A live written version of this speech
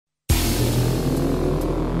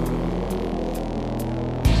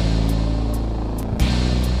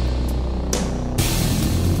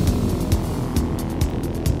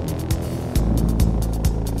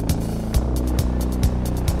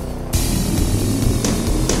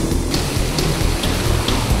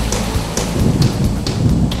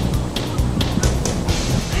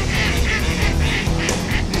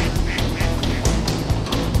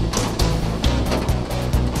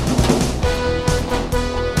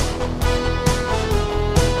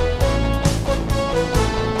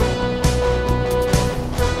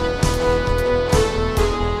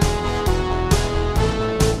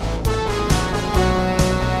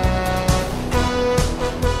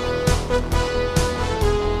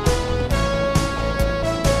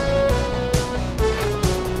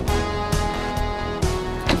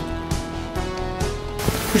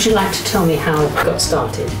Would you like to tell me how it got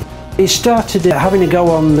started? It started having a go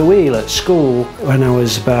on the wheel at school when I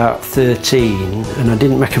was about 13, and I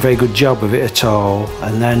didn't make a very good job of it at all.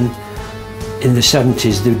 And then in the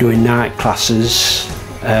 70s they were doing night classes,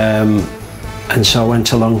 and so I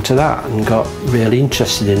went along to that and got really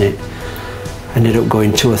interested in it. Ended up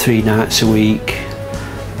going 2 or 3 nights a week,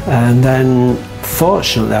 and then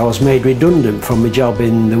fortunately I was made redundant from my job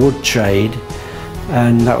in the wood trade,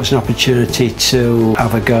 and that was an opportunity to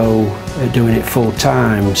have a go at doing it full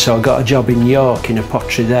time. So I got a job in York in a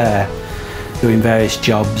pottery there, doing various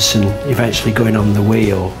jobs and eventually going on the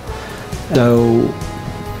wheel. So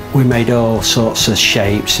we made all sorts of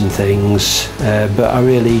shapes and things, but I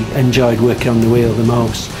really enjoyed working on the wheel the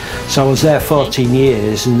most. So I was there 14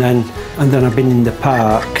 years, and then I've been in the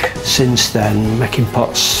park since then, making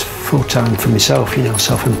pots full time for myself, you know,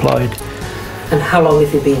 self-employed. And how long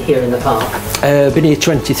have you been here in the park? I've been here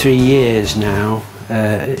 23 years now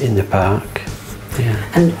in the park. Yeah.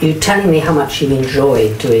 And you're telling me how much you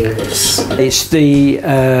enjoy doing this. It's the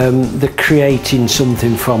creating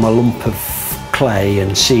something from a lump of clay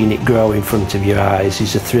and seeing it grow in front of your eyes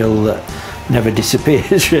is a thrill that never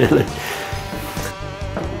disappears, really.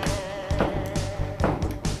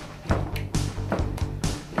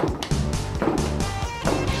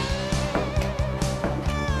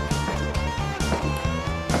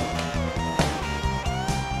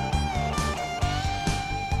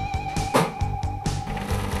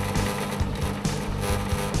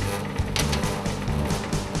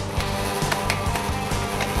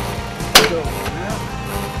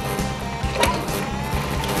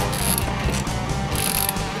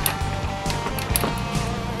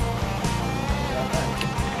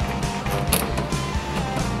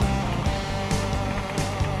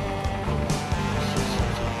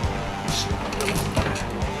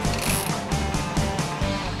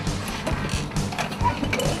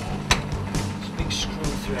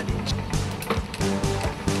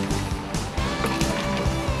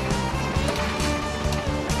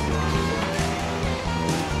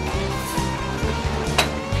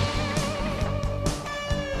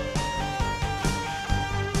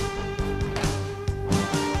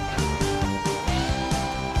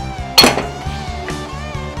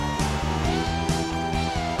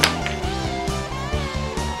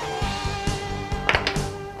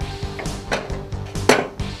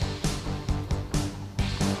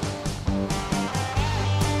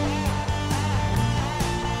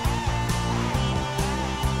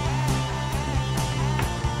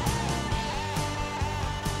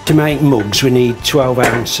 To make mugs we need 12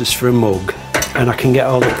 ounces for a mug, and I can get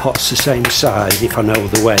all the pots the same size if I know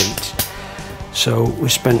the weight. So we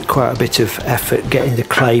spent quite a bit of effort getting the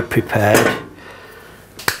clay prepared.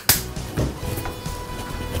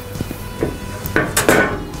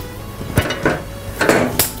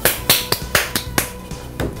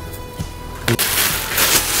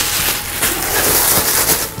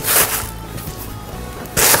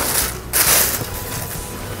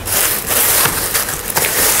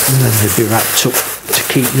 And then they'd be wrapped up to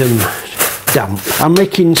keep them damp. I'm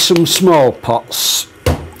making some small pots,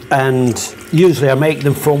 and usually I make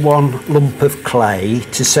them from one lump of clay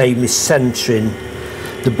to save me centering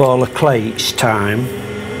the ball of clay each time.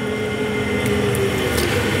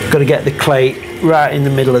 Got to get the clay right in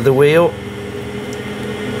the middle of the wheel.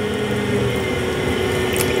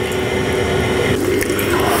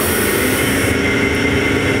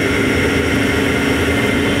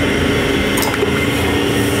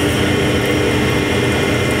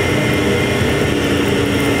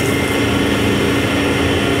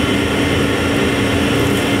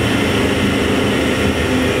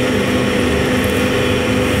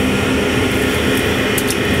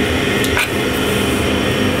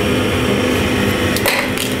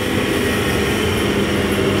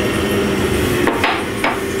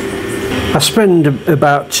 I spend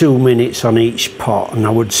about 2 minutes on each pot, and I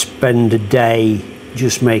would spend a day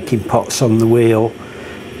just making pots on the wheel.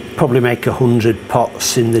 Probably make 100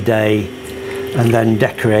 pots in the day, and then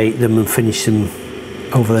decorate them and finish them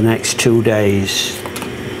over the next 2 days.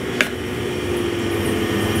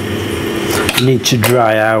 I need to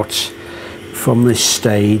dry out from this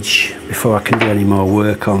stage before I can do any more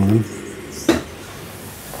work on them.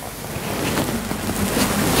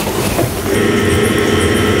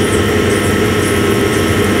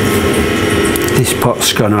 This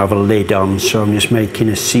pot's going to have a lid on, so I'm just making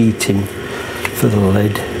a seating for the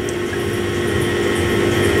lid.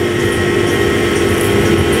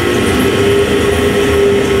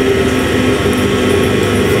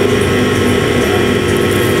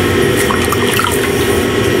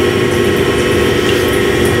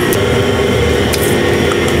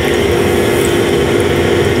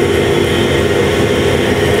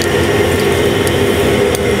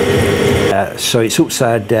 so it's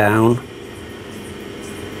upside down.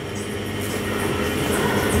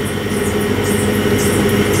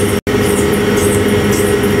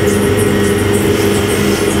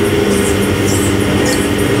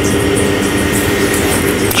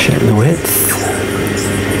 Check the width.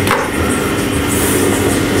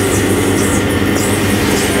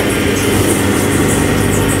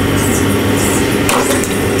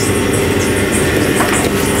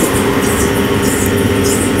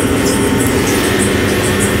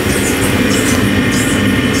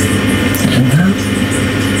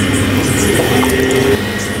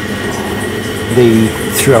 The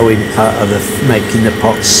throwing part of making the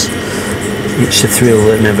pots, it's a thrill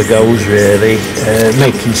that never goes really.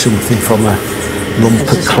 Making something from a lump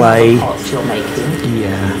of clay. Pot you're making.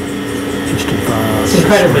 Yeah, just a vase. It's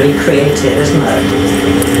incredibly creative, isn't it?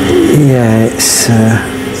 Yeah, it's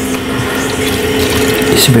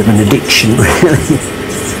a bit of an addiction really.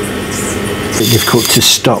 It's difficult to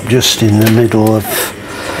stop just in the middle of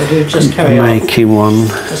Just carry making on. one.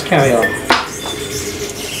 Just carry on.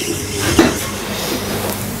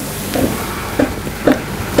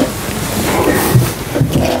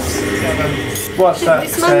 What's that?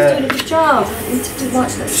 This man's doing a good job.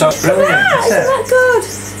 Watch that. So brilliant, isn't it? Isn't that good?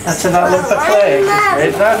 That's that lump of clay,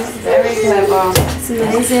 is that? Very clever. It's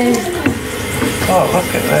amazing. Oh,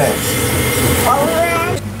 look at this.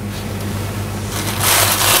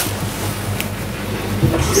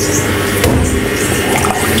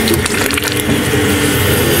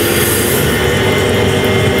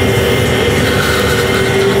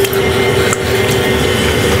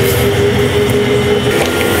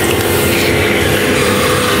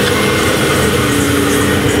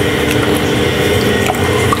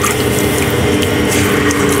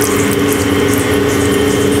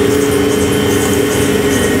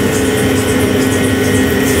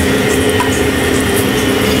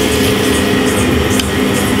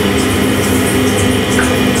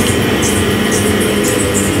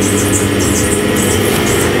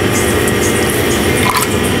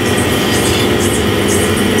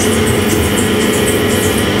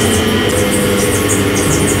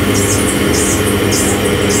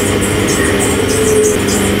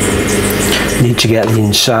 To get the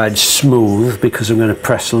inside smooth because I'm going to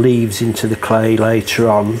press leaves into the clay later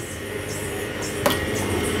on.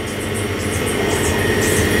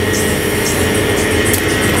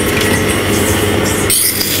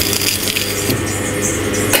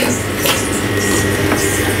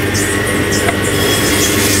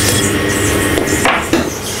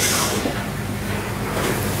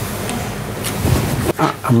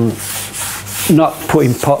 I'm not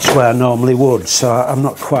putting pots where I normally would, so I'm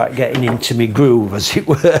not quite getting into my groove, as it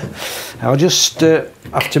were. I'll just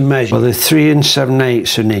have to measure. Well, they're 3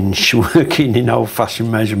 7/8 an inch, working in old-fashioned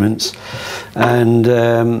measurements, and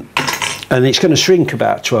it's going to shrink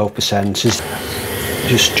about 12%.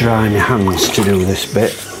 Just dry my hands to do this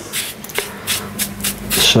bit.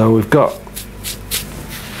 So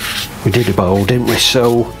we did a bowl, didn't we?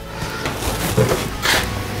 So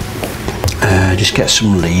just get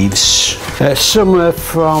some leaves. Some are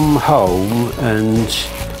from home and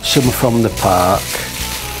some are from the park.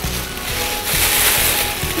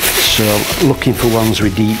 So I'm looking for ones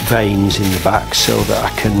with deep veins in the back so that I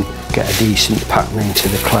can get a decent pattern into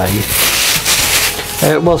the clay.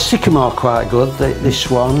 Well, sycamore quite good, this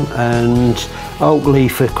one, and oak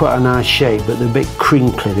leaf are quite a nice shape, but they're a bit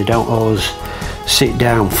crinkly, they don't always sit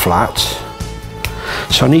down flat.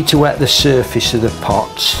 So I need to wet the surface of the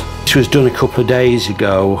pot. This was done a couple of days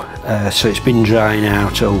ago, so it's been drying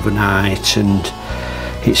out overnight, and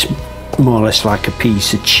it's more or less like a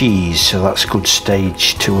piece of cheese, so that's a good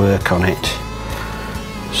stage to work on it.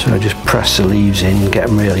 So I just press the leaves in, get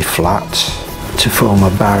them really flat to form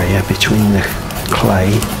a barrier between the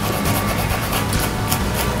clay.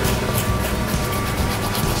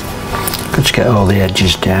 Got to get all the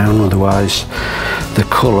edges down, otherwise the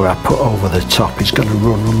colour I put over the top is going to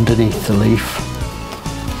run underneath the leaf.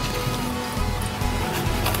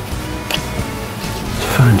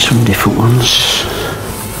 Find some different ones.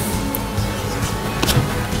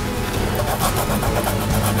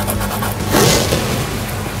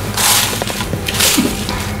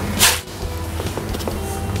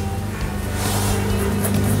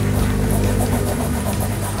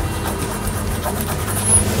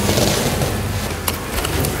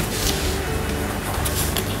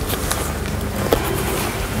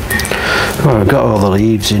 Well, I've got all the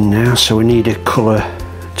leaves in now, so we need a colour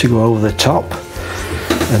to go over the top.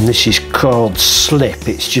 And this is called slip.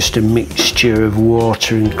 It's just a mixture of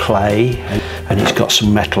water and clay, and it's got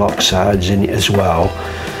some metal oxides in it as well,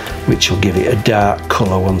 which will give it a dark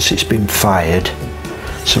colour once it's been fired.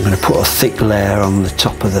 So I'm going to put a thick layer on the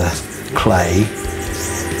top of the clay.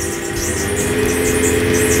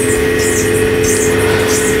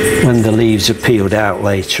 When the leaves are peeled out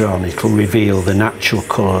later on, it will reveal the natural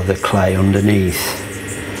colour of the clay underneath.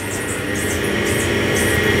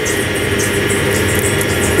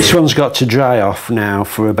 This one's got to dry off now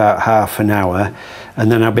for about half an hour,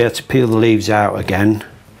 and then I'll be able to peel the leaves out again.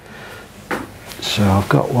 So I've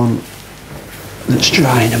got one that's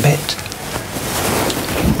drying a bit.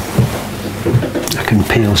 I can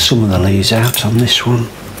peel some of the leaves out on this one.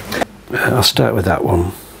 I'll start with that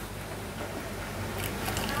one.